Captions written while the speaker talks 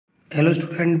Hello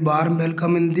student, warm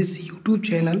welcome in this YouTube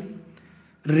channel.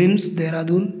 RIMS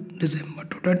Dehradun, December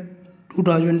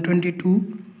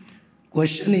 2022.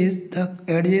 Question is, the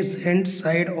adjacent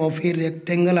side of a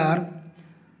rectangle are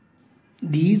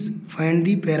these, find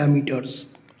the parameters.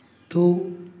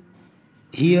 So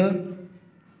here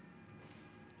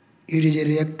it is a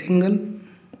rectangle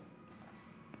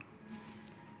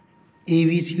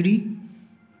ABCD.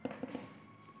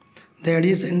 The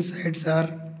adjacent sides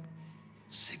are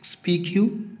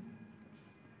 6pq,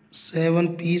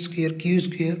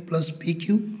 7p²q² plus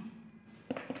pq,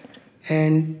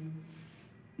 and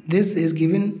this is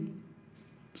given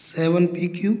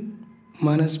 7pq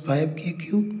minus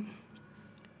 5pq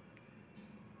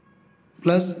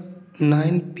plus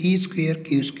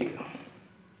 9p²q².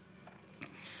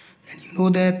 And you know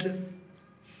that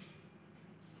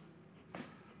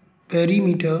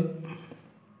perimeter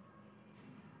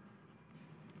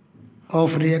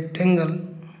of rectangle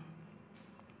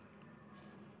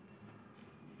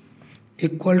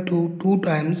equal to 2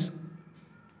 times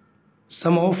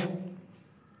sum of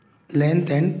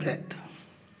length and breadth.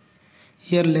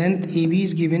 Here length AB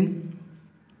is given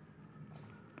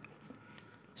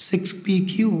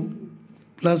 6pq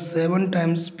plus 7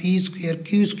 times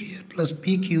p²q² plus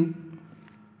pq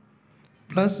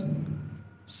plus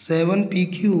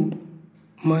 7pq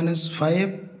minus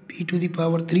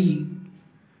 5p³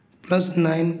 plus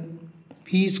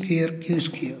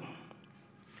 9p²q².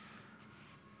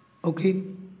 Okay,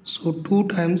 so 2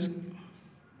 times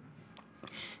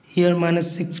here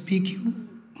minus 6pq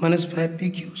minus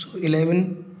 5pq, so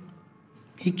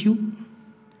 11pq,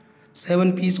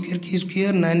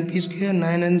 7p²q², 9p²,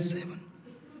 9 and 7,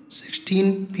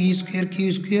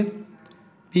 16p²q²,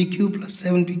 pq plus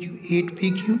 7pq,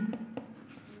 8pq.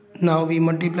 Now we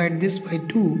multiplied this by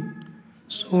 2,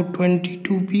 so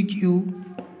 22pq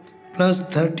plus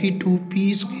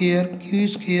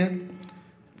 32p²q²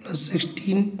 plus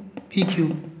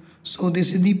 16pq. So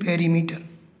this is the perimeter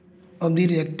of the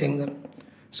rectangle.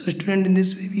 So student, in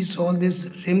this way we solve this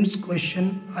RIMS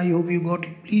question. I hope you got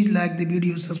it. Please like the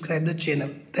video, subscribe the channel.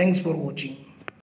 Thanks for watching.